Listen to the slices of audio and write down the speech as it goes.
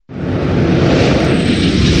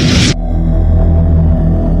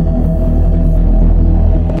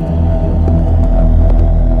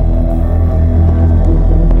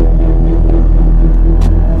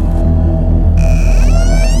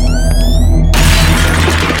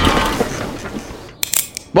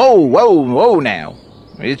Whoa now.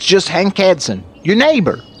 It's just Hank Cadson, your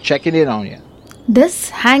neighbor, checking in on you. Does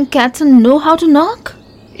Hank Cadson know how to knock?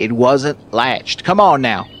 It wasn't latched. Come on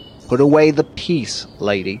now. Put away the piece,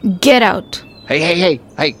 lady. Get out. Hey.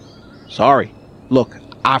 Sorry. Look,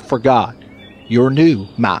 I forgot. You're new.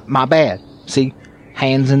 My bad. See?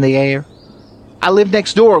 Hands in the air. I live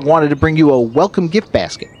next door and wanted to bring you a welcome gift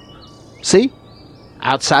basket. See?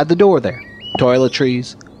 Outside the door there.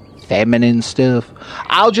 Toiletries. Feminine stuff.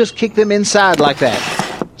 I'll just kick them inside like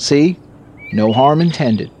that. See? No harm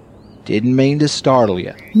intended. Didn't mean to startle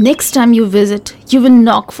you. Next time you visit, you will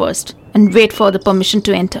knock first and wait for the permission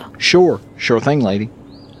to enter. Sure thing, lady.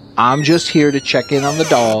 I'm just here to check in on the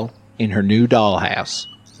doll in her new dollhouse.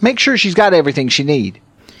 Make sure she's got everything she needs.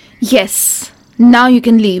 Yes. Now you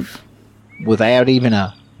can leave. Without even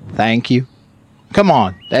a thank you? Come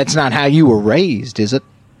on, that's not how you were raised, is it?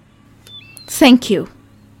 Thank you.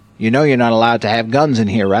 You know you're not allowed to have guns in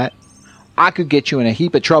here, right? I could get you in a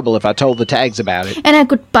heap of trouble if I told the tags about it. And I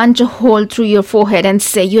could punch a hole through your forehead and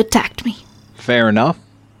say you attacked me. Fair enough.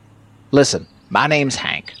 Listen, my name's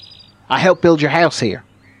Hank. I helped build your house here.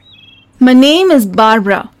 My name is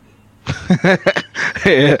Barbara.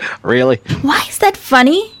 Really? Why is that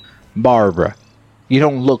funny? Barbara. You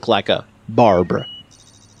don't look like a Barbara.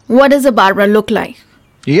 What does a Barbara look like?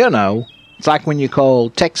 You know, it's like when you call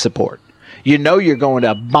tech support. You know you're going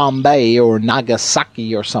to Bombay or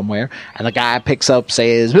Nagasaki or somewhere, and the guy picks up,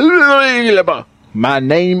 says, "My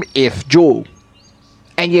name is Joe."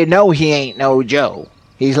 And you know he ain't no Joe.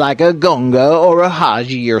 He's like a Gunga or a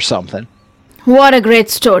Haji or something. What a great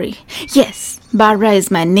story. Yes, Barbara is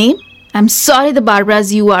my name. I'm sorry the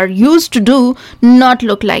Barbaras you are used to do not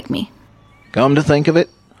look like me. Come to think of it,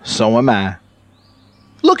 so am I.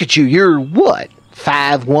 Look at you, you're what,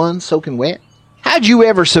 5'1", soaking wet? How'd you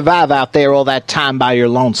ever survive out there all that time by your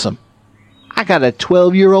lonesome? I got a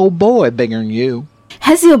 12-year-old boy bigger than you.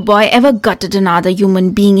 Has your boy ever gutted another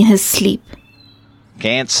human being in his sleep?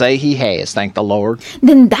 Can't say he has, thank the Lord.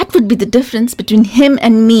 Then that would be the difference between him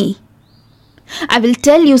and me. I will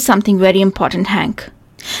tell you something very important, Hank.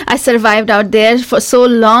 I survived out there for so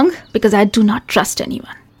long because I do not trust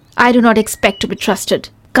anyone. I do not expect to be trusted.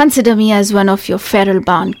 Consider me as one of your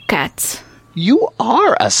feral-bound cats. You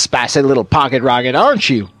are a spicy little pocket rocket, aren't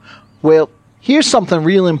you? Well, here's something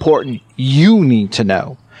real important you need to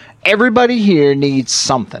know. Everybody here needs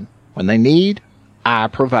something. When they need, I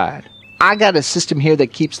provide. I got a system here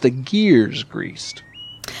that keeps the gears greased.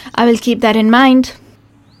 I will keep that in mind.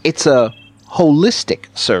 It's a holistic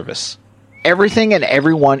service. Everything and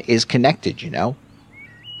everyone is connected, you know.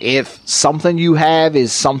 If something you have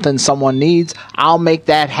is something someone needs, I'll make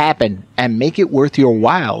that happen and make it worth your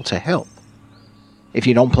while to help. If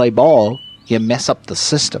you don't play ball, you mess up the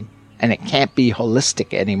system, and it can't be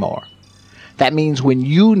holistic anymore. That means when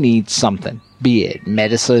you need something, be it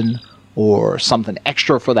medicine or something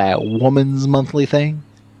extra for that woman's monthly thing,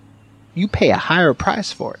 you pay a higher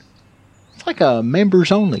price for it. It's like a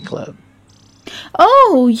members-only club.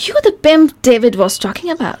 Oh, you're the pimp David was talking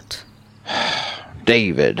about.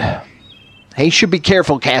 David. He should be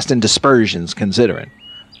careful casting dispersions, considering.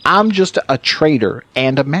 I'm just a trader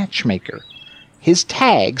and a matchmaker. His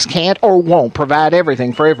tags can't or won't provide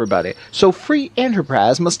everything for everybody, so free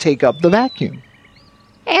enterprise must take up the vacuum.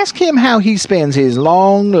 Ask him how he spends his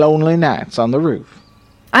long, lonely nights on the roof.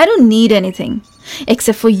 I don't need anything,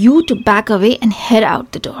 except for you to back away and head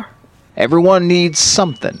out the door. Everyone needs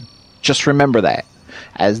something. Just remember that.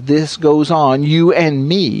 As this goes on, you and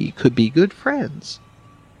me could be good friends.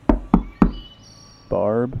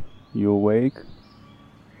 Barb, you awake?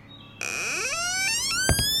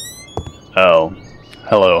 Oh,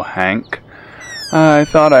 hello, Hank. I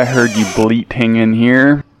thought I heard you bleating in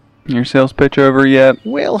here. Your sales pitch over yet?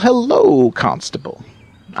 Well, hello, Constable.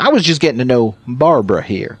 I was just getting to know Barbara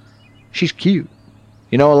here. She's cute.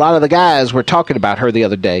 You know, a lot of the guys were talking about her the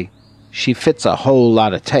other day. She fits a whole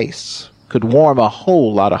lot of tastes. Could warm a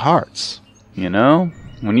whole lot of hearts. You know,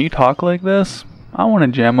 when you talk like this, I want to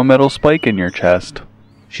jam a metal spike in your chest.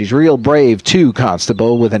 She's real brave, too,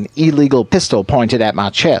 Constable, with an illegal pistol pointed at my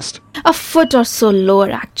chest. A foot or so lower,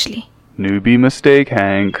 actually. Newbie mistake,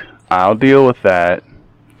 Hank. I'll deal with that.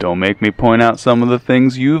 Don't make me point out some of the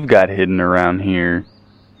things you've got hidden around here.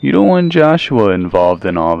 You don't want Joshua involved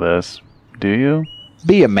in all this, do you?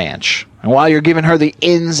 Be a manch. And while you're giving her the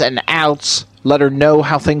ins and outs, let her know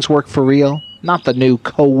how things work for real. Not the new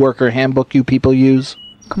co-worker handbook you people use.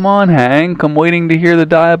 Come on, Hank. I'm waiting to hear the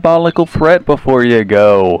diabolical threat before you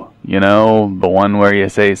go. You know, the one where you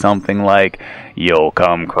say something like, "You'll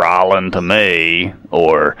come crawling to me,"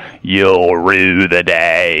 or "You'll rue the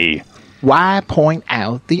day." Why point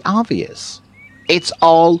out the obvious? It's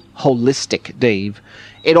all holistic, Dave.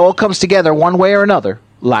 It all comes together one way or another,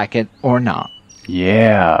 like it or not.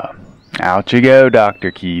 Yeah. Out you go,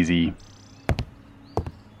 Dr. Kesey.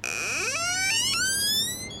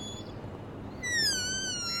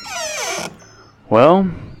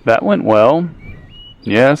 Well, that went well.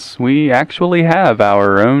 Yes, we actually have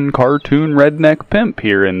our own cartoon redneck pimp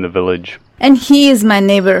here in the village. And he is my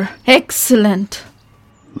neighbor. Excellent.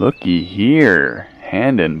 Looky here.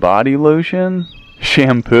 Hand and body lotion?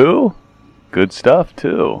 Shampoo? Good stuff,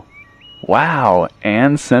 too. Wow,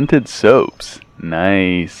 and scented soaps.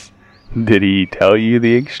 Nice. Did he tell you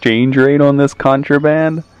the exchange rate on this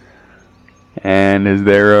contraband? And is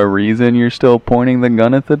there a reason you're still pointing the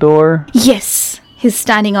gun at the door? Yes, he's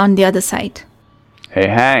standing on the other side. Hey,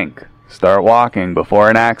 Hank, start walking before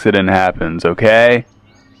an accident happens, okay?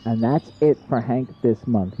 And that's it for Hank this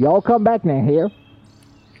month. Y'all come back now here.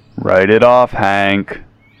 Write it off, Hank.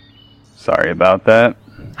 Sorry about that.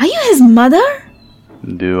 Are you his mother?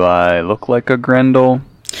 Do I look like a Grendel?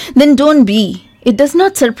 Then don't be. It does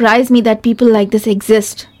not surprise me that people like this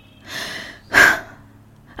exist.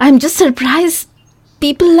 I'm just surprised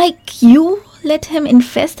people like you let him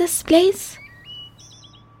infest this place.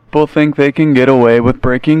 People think they can get away with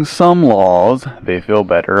breaking some laws. They feel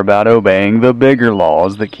better about obeying the bigger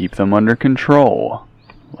laws that keep them under control.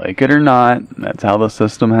 Like it or not, that's how the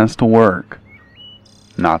system has to work.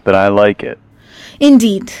 Not that I like it.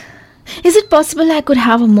 Indeed. Is it possible I could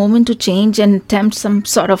have a moment to change and attempt some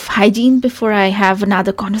sort of hygiene before I have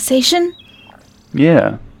another conversation?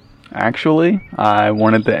 Yeah. Actually, I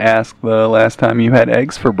wanted to ask the last time you had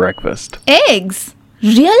eggs for breakfast. Eggs?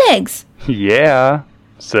 Real eggs? Yeah.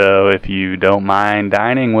 So if you don't mind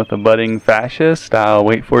dining with a budding fascist, I'll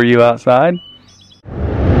wait for you outside.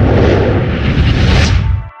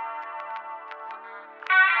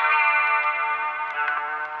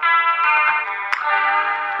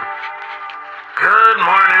 Good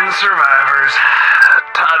morning, survivors.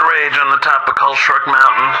 Todd Rage on the top of Kulshruck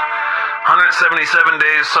Mountain. 177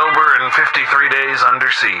 days sober and 53 days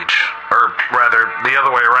under siege. Or rather, the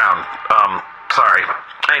other way around. Sorry.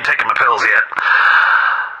 I ain't taking my pills yet.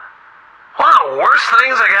 One of the worst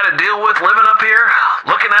things I gotta deal with living up here,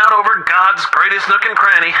 looking out over God's greatest nook and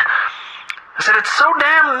cranny, is that it's so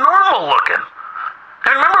damn normal looking.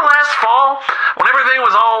 And remember last fall, when everything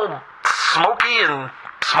was all smoky and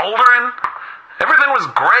smoldering? Everything was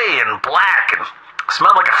gray and black and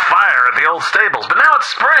smelled like a fire at the old stables. But now it's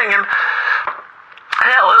spring and,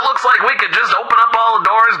 hell, it looks like we could just open up all the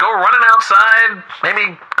doors, go running outside,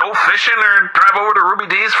 maybe go fishing or drive over to Ruby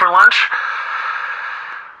D's for lunch.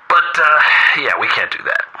 But, yeah, we can't do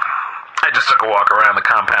that. I just took a walk around the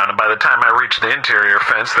compound, and by the time I reached the interior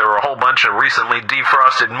fence, there were a whole bunch of recently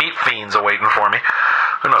defrosted meat fiends awaiting for me.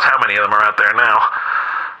 Who knows how many of them are out there now?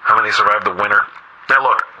 How many survived the winter? Now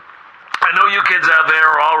look, I know you kids out there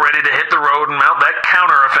are all ready to hit the road and mount that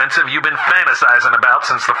counteroffensive you've been fantasizing about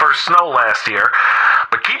since the first snow last year,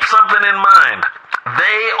 but keep something in mind.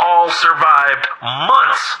 They all survived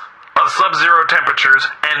months of sub-zero temperatures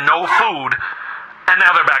and no food, and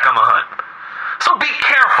now they're back on the hunt. So be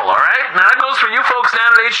careful, alright? Now that goes for you folks down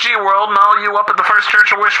at HG World and all you up at the First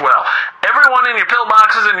Church of Wishwell. Everyone in your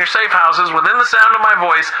pillboxes and your safe houses within the sound of my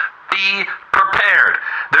voice, be prepared.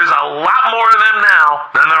 There's a lot more of them now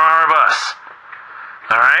than there are of us.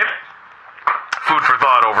 Alright? Food for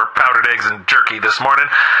thought over powdered eggs and jerky this morning.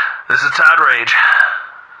 This is Todd Rage,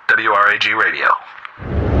 WRAG Radio.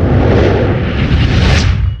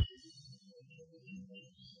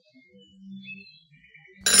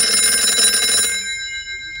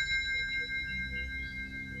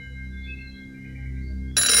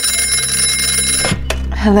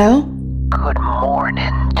 Hello? Good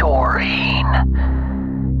morning, Doreen.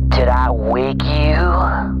 Did I wake you?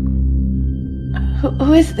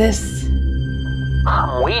 Who is this?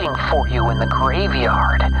 I'm waiting for you in the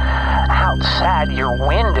graveyard, outside your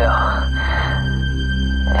window.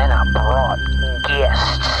 And I brought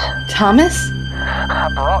guests. Thomas?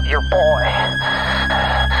 I brought your boy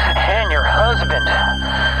and your husband.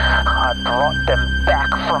 I brought them back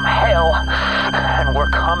from hell, and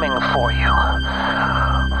we're coming for you.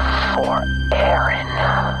 For Aaron.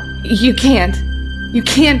 You can't. You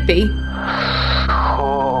can't be.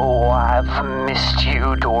 Oh, I've missed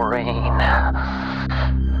you, Doreen.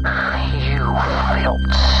 You felt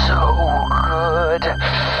so good.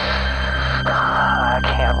 I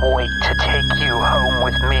can't wait to take you home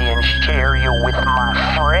with me and share you with my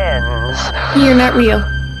friends. You're not real.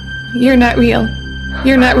 You're not real.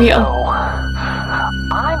 You're not real. No,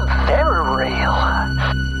 I'm very real.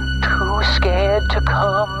 Too scared to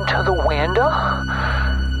come to the window?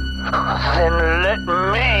 Then let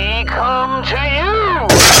me come to you.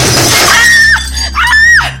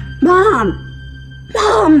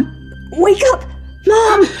 Wake up!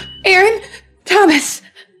 Mom! Aaron? Thomas!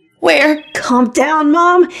 Where? Calm down,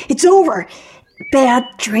 Mom. It's over. Bad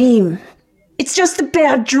dream. It's just a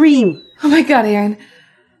bad dream. Oh my god, Aaron.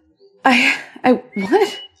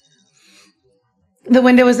 What? The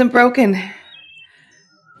window isn't broken.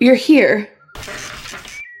 You're here.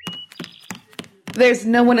 There's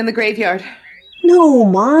no one in the graveyard. No,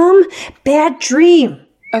 Mom. Bad dream.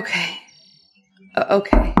 Okay.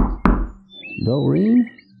 Okay.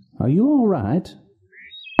 Doreen, are you all right?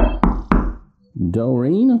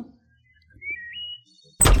 Doreen?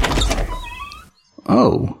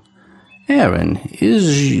 Oh, Aaron,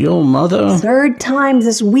 is your mother... Third time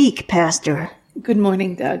this week, Pastor. Good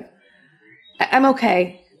morning, Doug. I'm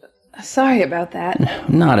okay. Sorry about that.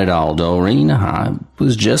 Not at all, Doreen. I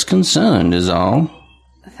was just concerned, is all.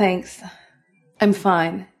 Thanks. I'm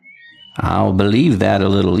fine. I'll believe that a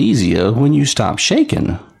little easier when you stop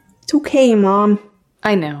shaking. It's okay, Mom.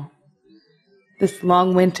 I know. This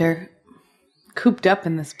long winter, cooped up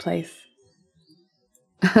in this place.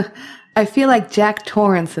 I feel like Jack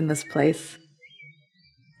Torrance in this place.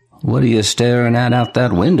 What are you staring at out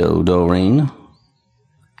that window, Doreen?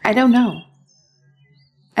 I don't know.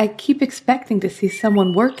 I keep expecting to see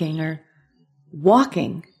someone working or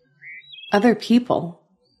walking. Other people.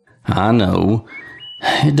 I know.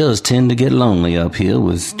 It does tend to get lonely up here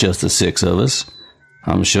with just the 6 of us.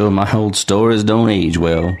 I'm sure my old stories don't age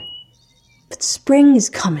well. But spring is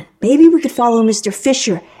coming. Maybe we could follow Mr.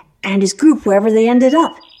 Fisher and his group wherever they ended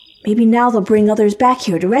up. Maybe now they'll bring others back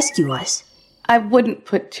here to rescue us. I wouldn't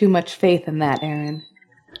put too much faith in that, Aaron.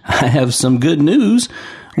 I have some good news.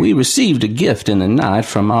 We received a gift in the night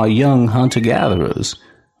from our young hunter-gatherers.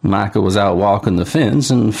 Micah was out walking the fence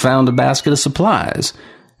and found a basket of supplies.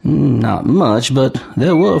 Not much, but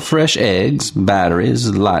there were fresh eggs, batteries,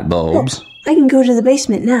 light bulbs. Look, I can go to the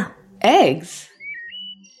basement now. Eggs?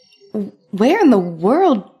 Where in the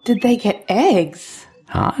world did they get eggs?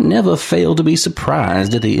 I never fail to be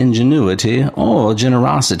surprised at the ingenuity or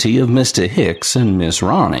generosity of Mr. Hicks and Miss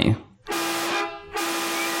Ronni.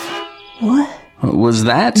 What? Was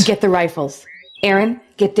that? Get the rifles. Aaron,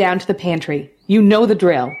 get down to the pantry. You know the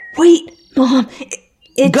drill. Wait, Mom.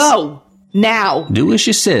 It's... Go! Now! Do as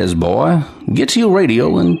she says, boy. Get to your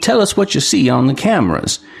radio and tell us what you see on the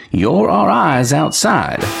cameras. You're our eyes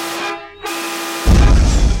outside.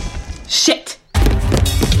 Shit!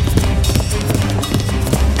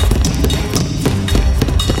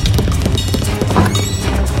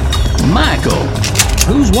 Michael,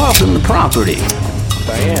 who's walking the property?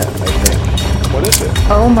 Diane, I think. What is it?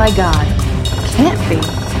 Oh my god. Can't be.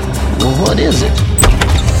 Well, what is it?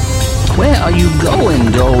 Where are you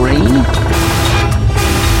going, Doreen?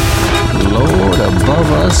 Lord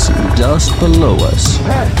above us, dust below us.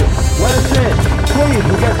 Pastor, let us in. Please,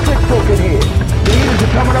 we got sick folk in here. The eaters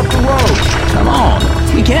are coming up the road. Come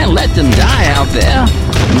on, we can't let them die out there.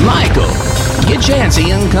 Michael, get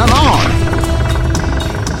Chancy and come on.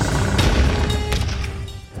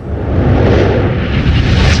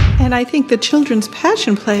 And I think the children's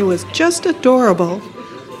passion play was just adorable.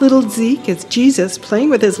 Little Zeke as Jesus playing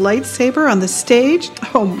with his lightsaber on the stage.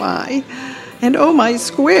 Oh my. And oh my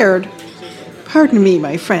squared. Pardon me,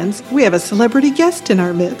 my friends. We have a celebrity guest in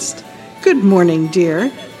our midst. Good morning, dear.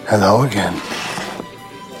 Hello again.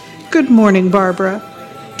 Good morning, Barbara.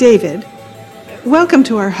 David. Welcome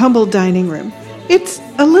to our humble dining room. It's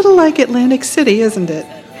a little like Atlantic City, isn't it?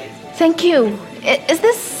 Thank you. Is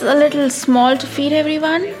this a little small to feed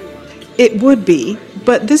everyone? It would be,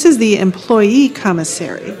 but this is the employee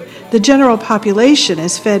commissary. The general population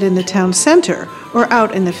is fed in the town center or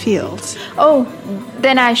out in the fields. Oh,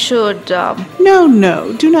 then I should...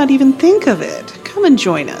 No, do not even think of it. Come and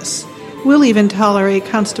join us. We'll even tolerate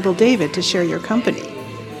Constable David to share your company.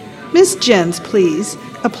 Miss Jens, please.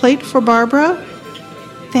 A plate for Barbara?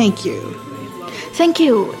 Thank you. Thank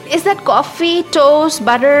you. Is that coffee, toast,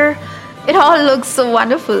 butter? It all looks so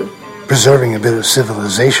wonderful. Preserving a bit of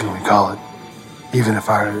civilization, we call it. Even if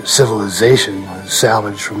our civilization was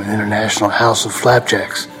salvaged from an international house of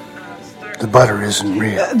flapjacks, the butter isn't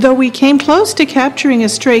real. Though we came close to capturing a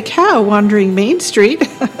stray cow wandering Main Street.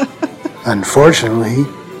 Unfortunately,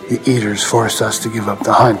 the eaters forced us to give up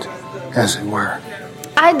the hunt, as it were.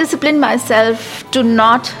 I disciplined myself to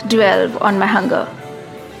not dwell on my hunger.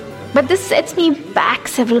 But this sets me back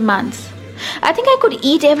several months. I think I could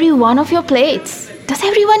eat every one of your plates. Does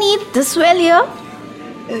everyone eat this well here?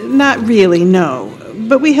 Not really, no.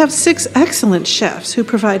 But we have 6 excellent chefs who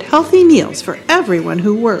provide healthy meals for everyone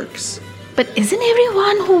who works. But isn't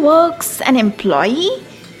everyone who works an employee?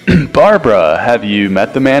 Barbara, have you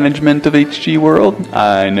met the management of HG World?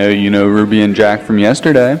 I know you know Ruby and Jack from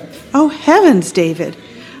yesterday. Oh, heavens, David.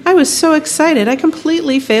 I was so excited I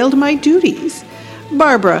completely failed my duties.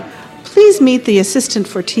 Barbara, please meet the assistant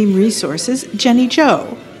for Team Resources, Jenny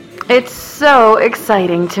Jo. It's so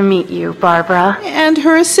exciting to meet you, Barbara. And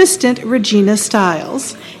her assistant, Regina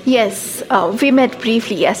Stiles. Yes, we met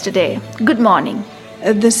briefly yesterday. Good morning.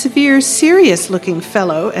 The severe, serious-looking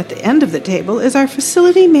fellow at the end of the table is our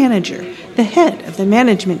facility manager, the head of the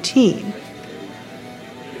management team.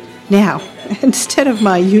 Now, instead of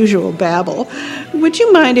my usual babble, would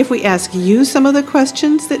you mind if we ask you some of the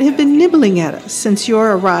questions that have been nibbling at us since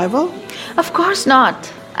your arrival? Of course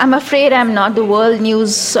not. I'm afraid I'm not the World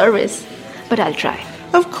News Service, but I'll try.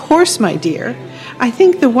 Of course, my dear. I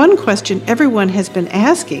think the one question everyone has been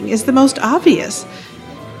asking is the most obvious.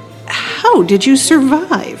 How did you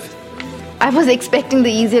survive? I was expecting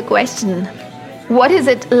the easier question. What is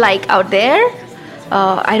it like out there?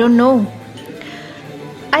 I don't know.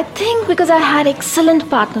 I think because I had excellent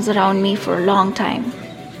partners around me for a long time,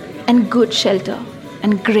 and good shelter,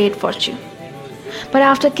 and great fortune. But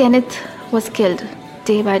after Kenneth was killed,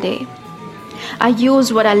 day by day, I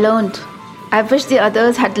used what I learned. I wish the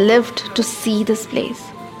others had lived to see this place.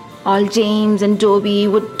 All James and Dobie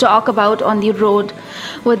would talk about on the road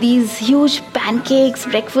were these huge pancakes,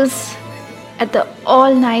 breakfasts at the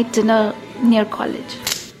all-night dinner near college.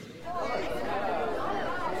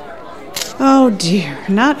 Oh dear,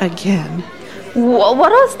 not again. What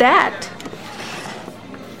was that?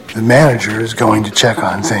 The manager is going to check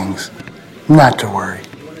on things. Not to worry.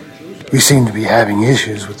 We seem to be having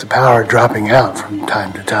issues with the power dropping out from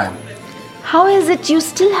time to time. How is it you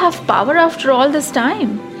still have power after all this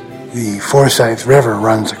time? The Forsyth River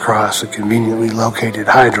runs across a conveniently located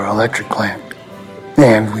hydroelectric plant,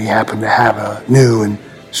 and we happen to have a new and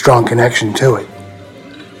strong connection to it.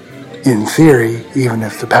 In theory, even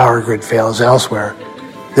if the power grid fails elsewhere,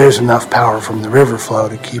 there's enough power from the river flow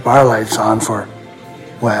to keep our lights on for,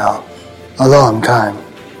 well, a long time.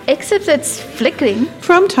 Except it's flickering.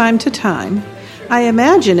 From time to time. I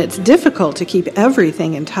imagine it's difficult to keep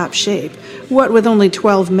everything in top shape, what with only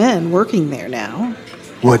 12 men working there now.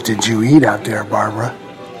 What did you eat out there, Barbara?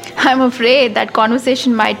 I'm afraid that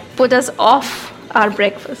conversation might put us off our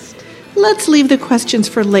breakfast. Let's leave the questions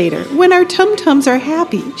for later, when our tum-tums are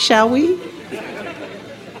happy, shall we?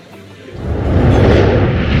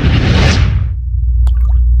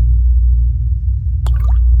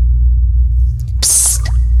 Psst.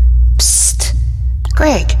 Psst.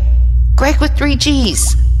 Gregg. Gregg with 3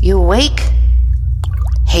 G's. You awake?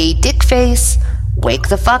 Hey, dickface. Wake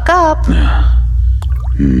the fuck up.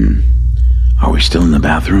 Are we still in the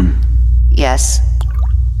bathroom? Yes.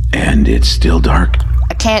 And it's still dark?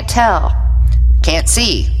 I can't tell. Can't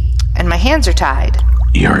see. And my hands are tied.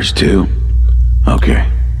 Yours too? Okay.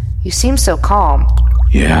 You seem so calm.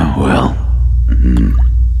 Yeah, well...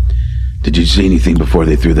 Did you see anything before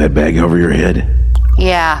they threw that bag over your head?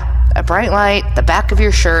 Yeah. A bright light, the back of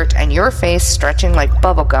your shirt, and your face stretching like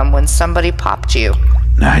bubblegum when somebody popped you.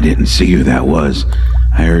 I didn't see who that was.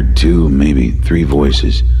 I heard 2, maybe 3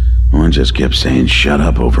 voices. One just kept saying shut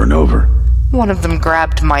up over and over. One of them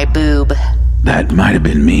grabbed my boob. That might have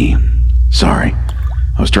been me. Sorry.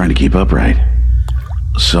 I was trying to keep upright.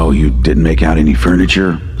 So you didn't make out any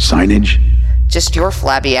furniture? Signage? Just your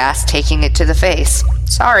flabby ass taking it to the face.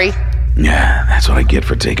 Sorry. Yeah, that's what I get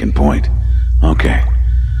for taking point. Okay.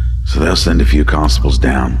 So they'll send a few constables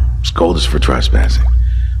down, scold us for trespassing.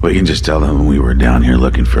 We can just tell them we were down here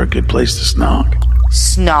looking for a good place to snog.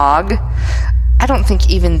 Snog? I don't think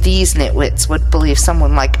even these nitwits would believe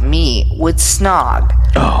someone like me would snog.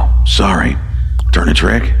 Oh, sorry. Turn a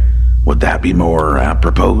trick? Would that be more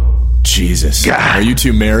apropos? Jesus. God. Are you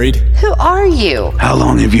 2 married? Who are you? How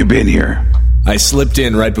long have you been here? I slipped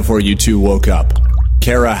in right before you 2 woke up.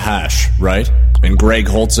 Kara Hash, right? And Gregg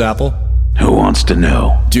Holtzapple? Who wants to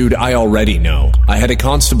know? Dude, I already know. I had a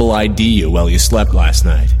constable ID you while you slept last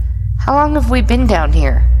night. How long have we been down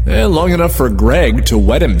here? Long enough for Gregg to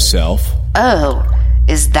wet himself. Oh,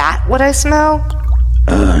 is that what I smell?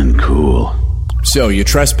 Uncool. So, you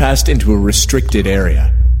trespassed into a restricted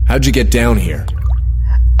area. How'd you get down here?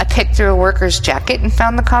 I picked through a worker's jacket and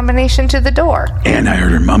found the combination to the door. And I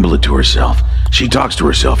heard her mumble it to herself. She talks to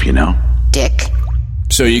herself, you know. Dick.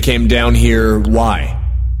 So you came down here, why?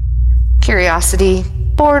 Curiosity,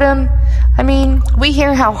 boredom. I mean, we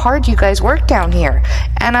hear how hard you guys work down here.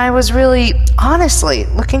 And I was really, honestly,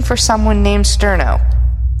 looking for someone named Sterno.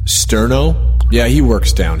 Sterno? Yeah, he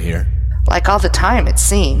works down here. Like all the time, it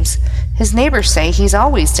seems. His neighbors say he's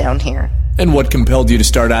always down here. And what compelled you to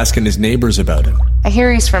start asking his neighbors about him? I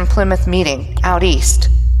hear he's from Plymouth Meeting, out east.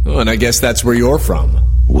 Oh, and I guess that's where you're from.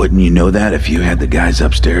 Wouldn't you know that if you had the guys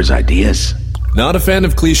upstairs' ideas? Not a fan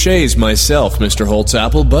of cliches myself, Mr.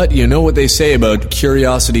 Holtzapple, but you know what they say about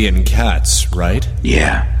curiosity in cats, right?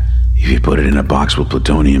 Yeah. If you put it in a box with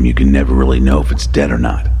plutonium, you can never really know if it's dead or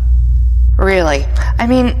not. Really? I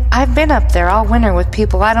mean, I've been up there all winter with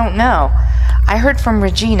people I don't know. I heard from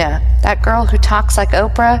Regina, that girl who talks like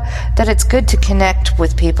Oprah, that it's good to connect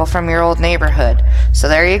with people from your old neighborhood. So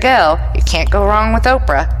there you go. You can't go wrong with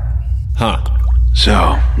Oprah. Huh.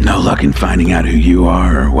 So, no luck in finding out who you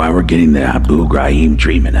are or why we're getting the Abu Ghraib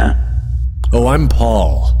treatment, huh? Oh, I'm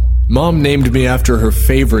Paul. Mom named me after her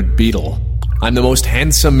favorite beetle. I'm the most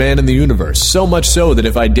handsome man in the universe, so much so that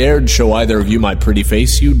if I dared show either of you my pretty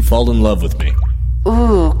face, you'd fall in love with me.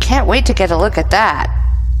 Ooh, can't wait to get a look at that.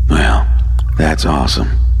 Well, that's awesome.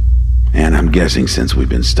 And I'm guessing since we've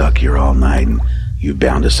been stuck here all night and you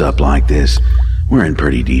bound us up like this, we're in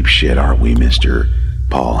pretty deep shit, aren't we, Mr.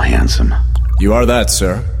 Paul Handsome? You are that,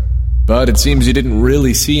 sir. But it seems you didn't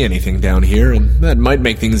really see anything down here, and that might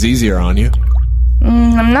make things easier on you.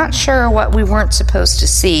 I'm not sure what we weren't supposed to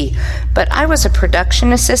see, but I was a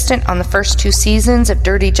production assistant on the first 2 seasons of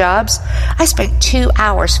Dirty Jobs. I spent 2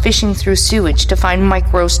 hours fishing through sewage to find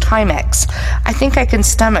Mike Rose Timex. I think I can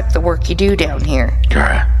stomach the work you do down here.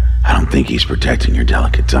 Kara, I don't think he's protecting your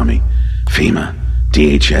delicate tummy. FEMA,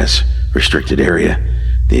 DHS, restricted area.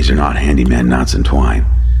 These are not handyman knots and twine.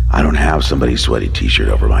 I don't have somebody's sweaty t-shirt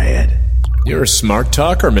over my head. You're a smart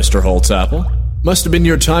talker, Mr. Holtzapple. Must have been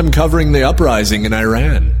your time covering the uprising in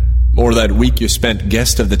Iran. Or that week you spent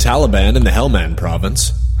guest of the Taliban in the Helmand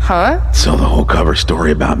province. Huh? So the whole cover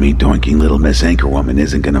story about me doinking Little Miss Anchorwoman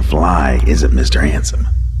isn't gonna fly, is it, Mr. Handsome?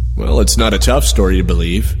 Well, it's not a tough story to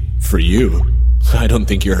believe. For you. I don't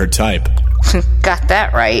think you're her type. Got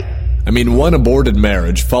that right. I mean, 1 aborted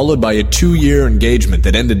marriage, followed by a 2-year engagement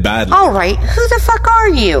that ended badly. Alright, who the fuck are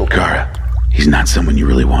you? Kara, he's not someone you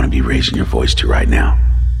really want to be raising your voice to right now.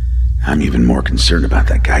 I'm even more concerned about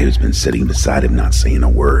that guy who's been sitting beside him not saying a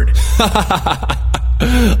word.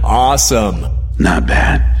 Awesome. Not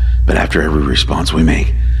bad, but after every response we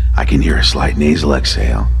make, I can hear a slight nasal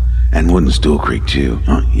exhale. And Wooden Stool Creek too.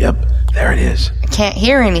 Oh, yep, there it is. I can't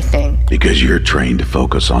hear anything. Because you're trained to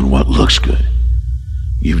focus on what looks good.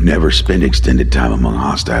 You've never spent extended time among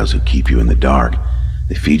hostiles who keep you in the dark.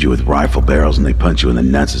 They feed you with rifle barrels and they punch you in the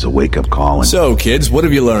nuts as a wake-up call and... So, kids, what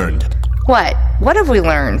have you learned? What? What have we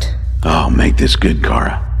learned? Oh, make this good,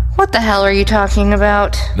 Kara. What the hell are you talking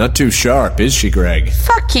about? Not too sharp, is she, Gregg?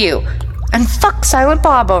 Fuck you. And fuck Silent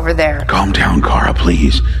Bob over there. Calm down, Kara,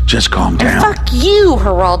 please. Just calm down. And fuck you,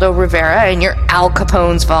 Geraldo Rivera, and your Al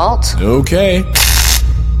Capone's vault. Okay.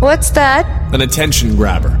 What's that? An attention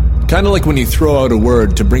grabber. Kind of like when you throw out a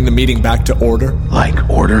word to bring the meeting back to order. Like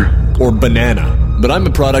order? Or banana. But I'm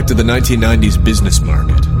a product of the 1990s business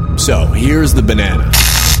market. So, here's the banana.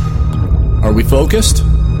 Are we focused?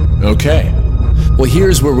 Okay. Well,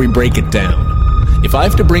 here's where we break it down. If I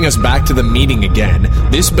have to bring us back to the meeting again,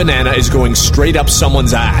 this banana is going straight up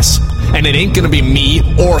someone's ass. And it ain't gonna be me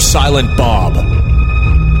or Silent Bob.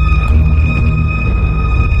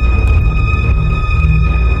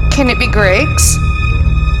 Can it be Gregg's?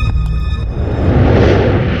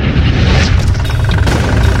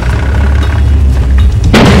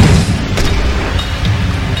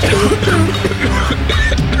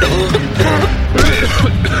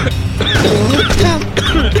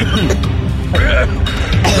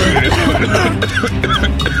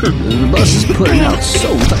 The bus is putting out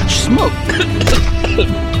so much smoke.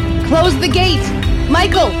 Close the gate!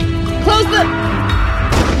 Michael! Close the...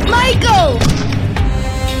 Michael!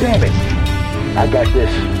 Damn it. I got this.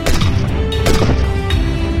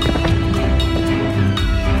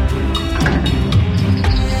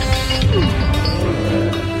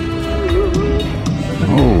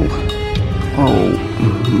 Oh,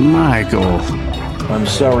 Michael. I'm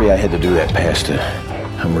sorry I had to do that, Pastor.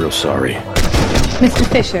 I'm real sorry. Mr.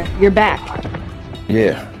 Fisher, you're back.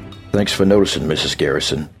 Yeah. Thanks for noticing, Mrs.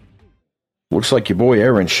 Garrison. Looks like your boy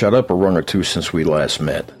Aaron shut up a rung or two since we last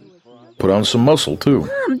met. Put on some muscle, too.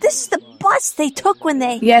 Mom, this is the bus they took when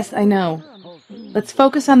they... Yes, I know. Let's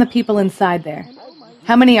focus on the people inside there.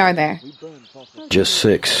 How many are there? Just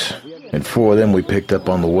 6. And 4 of them we picked up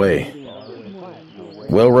on the way.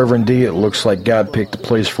 Well, Reverend D, it looks like God picked a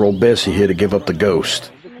place for old Bessie here to give up the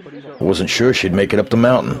ghost. I wasn't sure she'd make it up the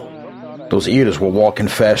mountain. Those eaters were walking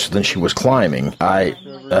faster than she was climbing.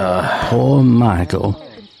 Poor Michael.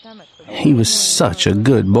 He was such a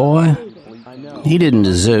good boy. He didn't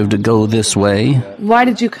deserve to go this way. Why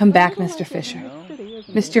did you come back, Mr. Fisher?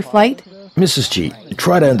 Missed your flight? Mrs. G,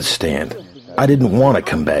 try to understand. I didn't want to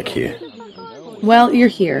come back here. Well, you're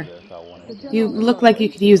here. You look like you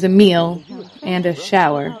could use a meal and a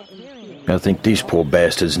shower. I think these poor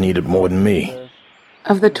bastards need it more than me.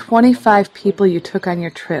 Of the 25 people you took on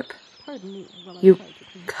your trip, you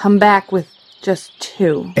come back with just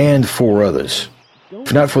 2. And 4 others.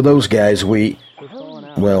 If not for those guys, we're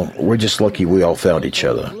just lucky we all found each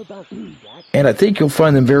other. And I think you'll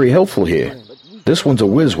find them very helpful here. This one's a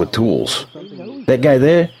whiz with tools. That guy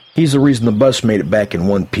there, he's the reason the bus made it back in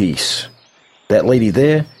one piece. That lady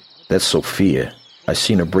there, that's Sophia. I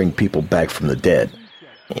seen her bring people back from the dead.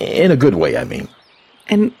 In a good way, I mean.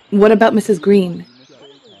 And what about Mrs. Green?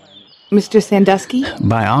 Mr. Sandusky?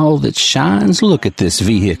 By all that shines, look at this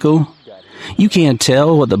vehicle. You can't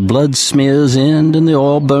tell what the blood smears end and the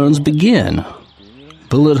oil burns begin.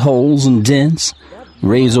 Bullet holes and dents,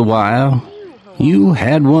 razor wire. You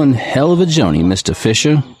had one hell of a journey, Mr.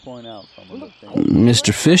 Fisher.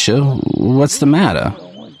 Mr. Fisher, what's the matter?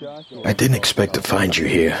 I didn't expect to find you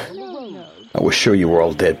here. I was sure you were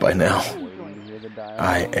all dead by now.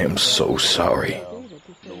 I am so sorry.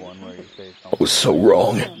 I was so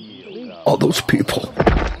wrong. All those people.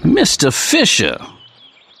 Mr. Fisher!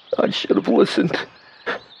 I should have listened.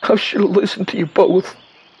 I should have listened to you both.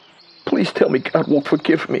 Please tell me God won't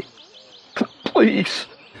forgive me. Please.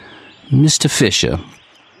 Mr. Fisher,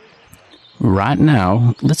 right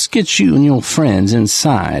now, let's get you and your friends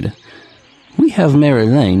inside. We have Mary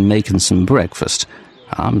Lane making some breakfast.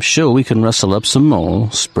 I'm sure we can rustle up some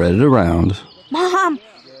more, spread it around. Mom!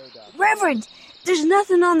 Reverend! There's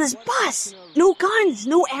nothing on this bus. No guns,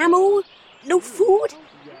 no ammo, no food,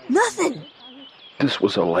 nothing. This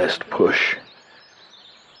was our last push.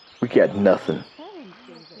 We got nothing.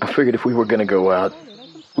 I figured if we were going to go out,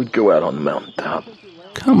 we'd go out on the mountaintop.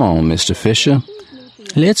 Come on, Mr. Fisher.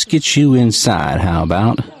 Let's get you inside, how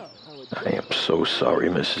about? I am so sorry,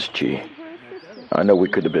 Mrs. G. I know we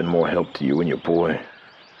could have been more help to you and your boy.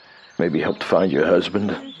 Maybe helped find your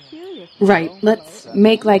husband. Right. Let's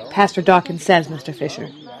make like Pastor Dawkins says, Mr. Fisher.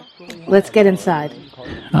 Let's get inside.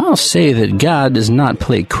 I'll say that God does not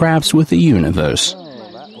play craps with the universe.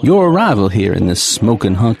 Your arrival here in this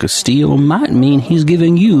smoking hunk of steel might mean he's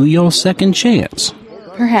giving you your second chance.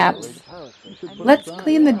 Perhaps. Let's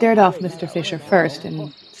clean the dirt off Mr. Fisher first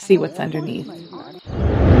and see what's underneath.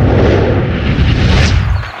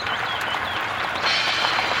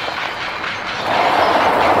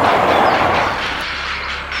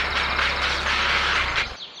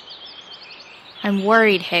 I'm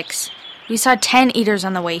worried, Hicks. We saw 10 eaters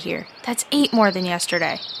on the way here. That's 8 more than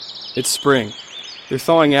yesterday. It's spring. They're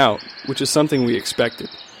thawing out, which is something we expected.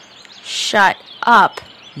 Shut up.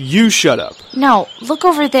 You shut up. No, look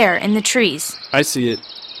over there in the trees. I see it.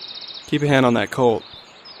 Keep a hand on that colt.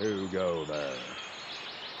 Who go there?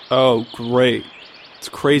 Oh, great. It's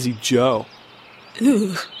Crazy Joe.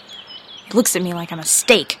 Ugh. He looks at me like I'm a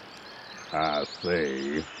steak. I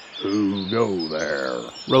say, who go there?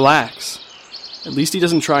 Relax. At least he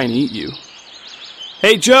doesn't try and eat you.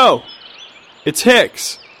 Hey, Joe! It's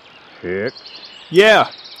Hicks. Hicks? Yeah,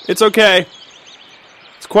 it's okay.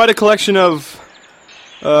 It's quite a collection of,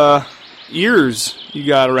 ears you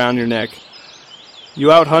got around your neck.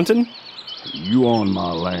 You out hunting? You on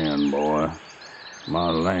my land, boy. My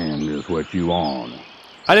land is what you on.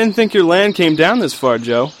 I didn't think your land came down this far,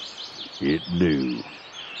 Joe. It do.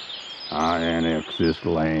 I annex this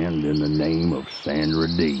land in the name of Sandra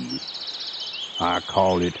D. I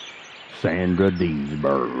call it Sandra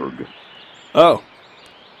Deesburg. Oh,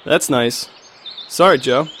 that's nice. Sorry,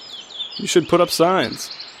 Joe. You should put up signs.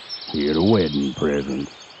 Here's a wedding present.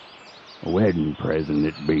 A wedding present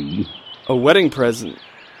it be. A wedding present?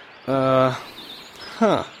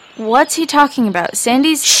 What's he talking about?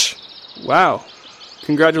 Sandy's... Shh! Wow.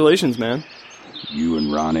 Congratulations, man. You and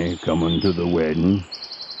Ronni coming to the wedding?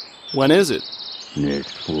 When is it?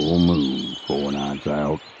 Next full moon, 4 nights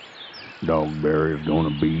out. Dogberry's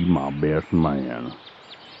gonna be my best man.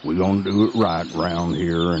 We're gonna do it right round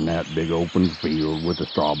here in that big open field with the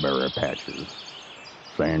strawberry patches.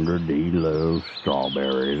 Sandra D loves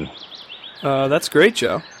strawberries. That's great,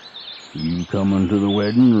 Joe. You coming to the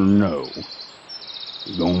wedding or no?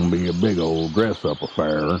 It's gonna be a big old dress-up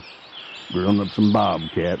affair. Grilling up some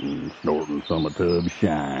bobcat and snorting some of Tub's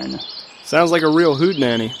shine. Sounds like a real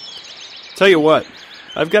hootenanny. Tell you what,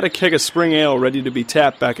 I've got a keg of spring ale ready to be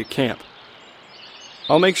tapped back at camp.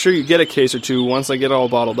 I'll make sure you get a case or two once I get all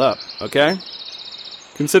bottled up, okay?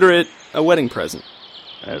 Consider it a wedding present.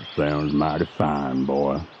 That sounds mighty fine,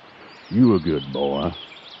 boy. You a good boy.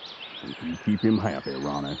 If you keep him happy,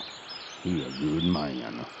 Ronni, he a good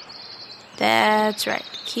man. That's right.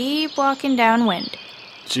 Keep walking downwind.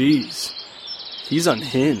 Jeez. He's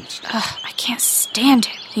unhinged. Ugh, I can't stand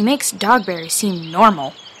him. He makes Dogberry seem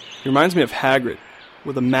normal. He reminds me of Hagrid,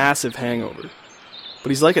 with a massive hangover. but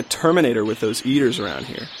he's like a Terminator with those eaters around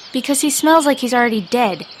here. Because he smells like he's already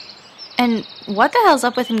dead. And what the hell's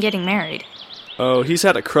up with him getting married? Oh, he's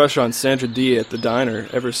had a crush on Sandra D at the diner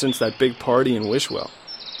ever since that big party in Wishwell.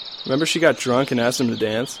 Remember she got drunk and asked him to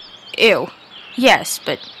dance? Ew. Yes,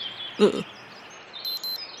 but...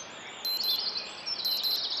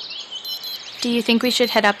 Do you think we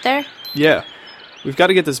should head up there? Yeah. We've got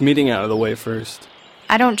to get this meeting out of the way first.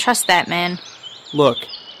 I don't trust that man. Look,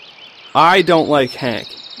 I don't like Hank,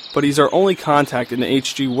 but he's our only contact in the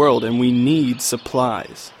HG world, and we need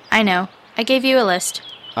supplies. I know. I gave you a list.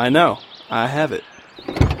 I know. I have it.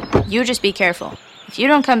 You just be careful. If you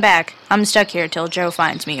don't come back, I'm stuck here till Joe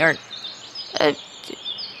finds me, or...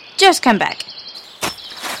 just come back.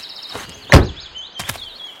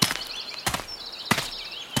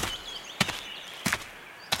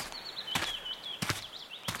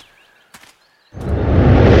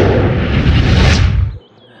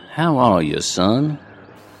 How are you, son?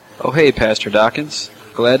 Oh, hey, Pastor Dawkins.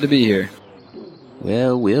 Glad to be here.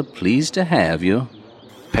 Well, we're pleased to have you.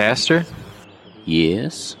 Pastor?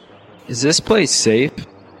 Yes? Is this place safe?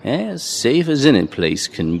 As safe as any place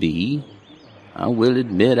can be. I will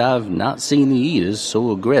admit I've not seen the eaters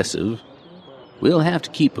so aggressive. We'll have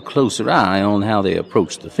to keep a closer eye on how they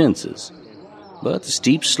approach the fences. But the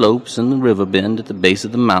steep slopes and the river bend at the base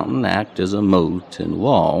of the mountain act as a moat and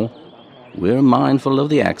wall. We're mindful of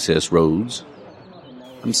the access roads.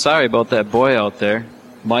 I'm sorry about that boy out there.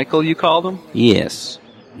 Michael, you called him? Yes.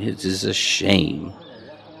 It is a shame.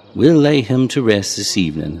 We'll lay him to rest this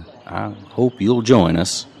evening. I hope you'll join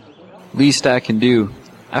us. Least I can do.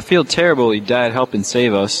 I feel terrible he died helping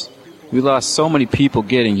save us. We lost so many people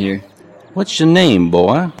getting here. What's your name,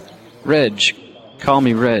 boy? Reg. Call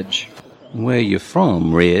me Reg. Where you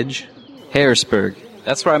from, Reg? Harrisburg.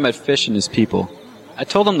 That's where I met Fish and his people. I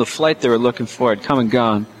told them the flight they were looking for had come and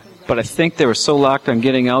gone, but I think they were so locked on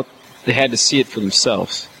getting out, they had to see it for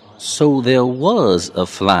themselves. So there was a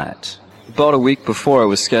flight? About a week before it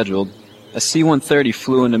was scheduled. A C-130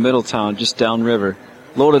 flew into Middletown just downriver,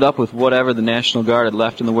 loaded up with whatever the National Guard had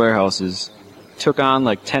left in the warehouses. Took on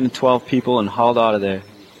like 10 to 12 people and hauled out of there.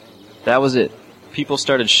 That was it. People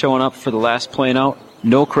started showing up for the last plane out.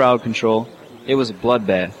 No crowd control. It was a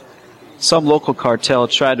bloodbath. Some local cartel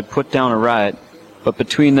tried to put down a riot, but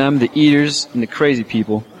between them, the eaters, and the crazy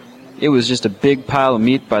people, it was just a big pile of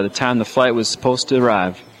meat by the time the flight was supposed to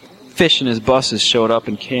arrive. Fish and his buses showed up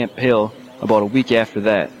in Camp Hill about a week after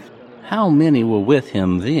that. How many were with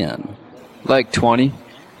him then? Like 20.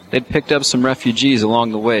 They'd picked up some refugees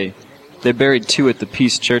along the way. They buried 2 at the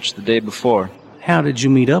Peace Church the day before. How did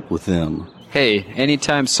you meet up with them? Hey,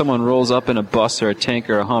 anytime someone rolls up in a bus or a tank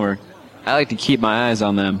or a Hummer, I like to keep my eyes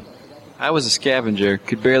on them. I was a scavenger,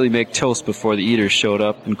 could barely make toast before the eaters showed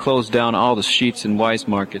up and closed down all the sheets and Weiss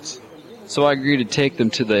markets. So I agreed to take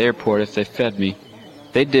them to the airport if they fed me.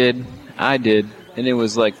 They did, I did, and it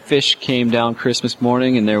was like Fish came down Christmas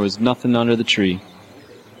morning and there was nothing under the tree.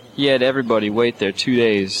 He had everybody wait there 2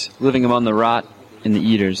 days, living among the rot and the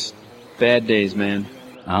eaters. Bad days, man.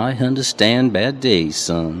 I understand bad days,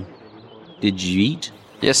 son. Did you eat?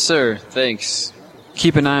 Yes, sir, thanks.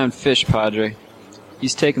 Keep an eye on Fish, Padre.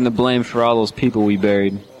 He's taken the blame for all those people we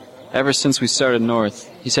buried. Ever since we started north,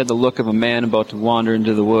 he's had the look of a man about to wander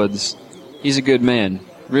into the woods. He's a good man.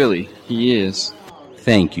 Really, he is.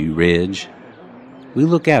 Thank you, Reg. We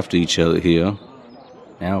look after each other here.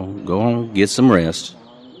 Now, go on, get some rest.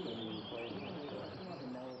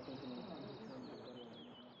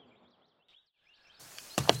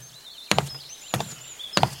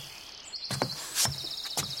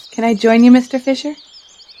 Can I join you, Mr. Fisher?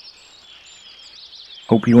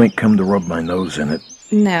 Hope you ain't come to rub my nose in it.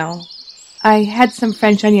 No. I had some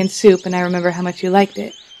French onion soup, and I remember how much you liked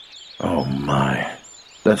it. Oh, my.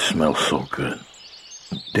 That smells so good.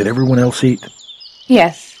 Did everyone else eat?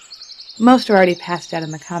 Yes. Most are already passed out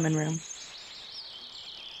in the common room.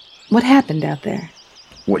 What happened out there?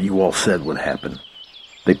 What you all said would happen.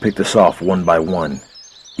 They picked us off one by one.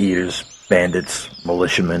 Eaters, bandits,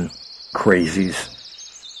 militiamen, crazies.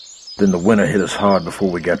 Then the winter hit us hard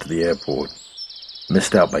before we got to the airport.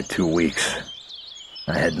 Missed out by 2 weeks.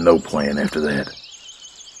 I had no plan after that.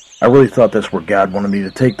 I really thought that's where God wanted me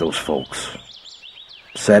to take those folks.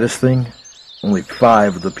 Saddest thing? Only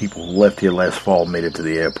 5 of the people who left here last fall made it to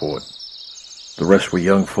the airport. The rest were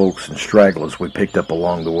young folks and stragglers we picked up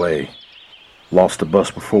along the way. Lost a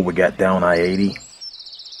bus before we got down I-80.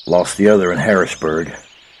 Lost the other in Harrisburg,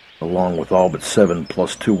 along with all but 7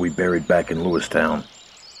 plus 2 we buried back in Lewistown.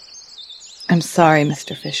 I'm sorry,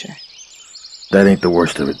 Mr. Fisher. That ain't the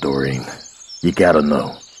worst of it, Doreen. You gotta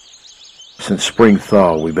know. Since spring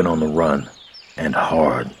thaw, we've been on the run, and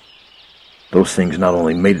hard. Those things not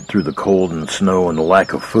only made it through the cold and snow and the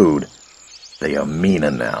lack of food, they are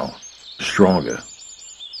meaner now, stronger,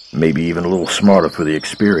 maybe even a little smarter for the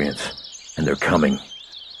experience. And they're coming.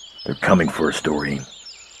 They're coming for us, Doreen.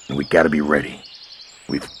 And we gotta be ready.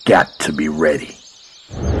 We've got to be ready.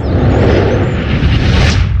 Good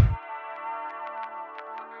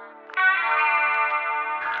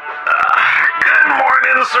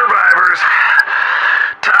morning, survivors.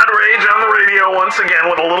 Todd Rage on the radio once again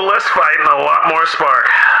with a little less fight and a lot more spark.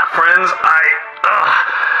 Friends, I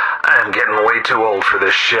am getting way too old for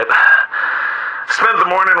this shit. Spent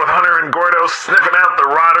the morning with Hunter and Gordo sniffing out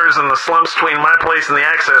the rotters in the slumps between my place and the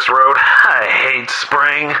access road. I hate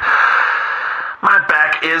spring. My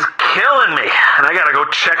back is killing me, and I gotta go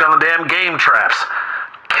check on the damn game traps.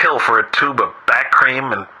 Kill for a tube of back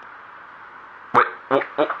cream and...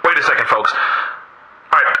 Wait a second, folks.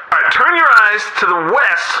 Alright, turn your eyes to the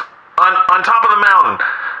west on top of the mountain.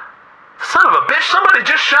 Son of a bitch, somebody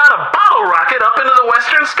just shot a bottle rocket up into the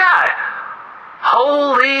western sky.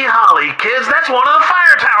 Holy holly, kids, that's one of the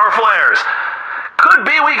fire tower flares. Could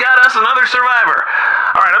be we got us another survivor.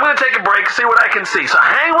 Alright, I'm going to take a break, see what I can see. So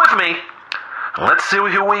hang with me, and let's see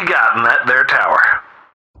who we got in that there tower.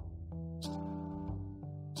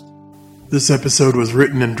 This episode was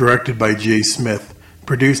written and directed by Jay Smith,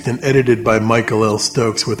 produced and edited by Michael L.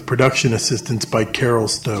 Stokes, with production assistance by Carole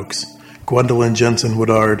Stokes, Gwendolyn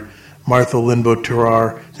Jensen-Woodard, Martha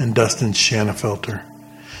Linbo-Terhaar, and Dustin Shanafelter.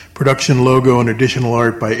 Production logo and additional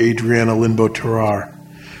art by Adriana Linbo-Terhaar.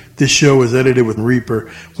 This show was edited with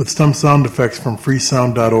Reaper, with some sound effects from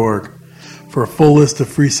freesound.org. For a full list of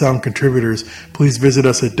free sound contributors, please visit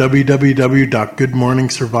us at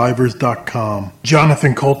www.goodmorningsurvivors.com.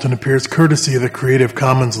 Jonathan Colton appears courtesy of the Creative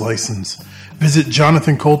Commons license. Visit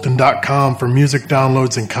jonathancolton.com for music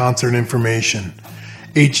downloads and concert information.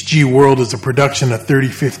 HG World is a production of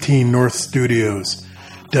 3015 North Studios.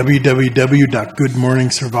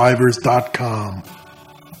 www.goodmorningsurvivors.com.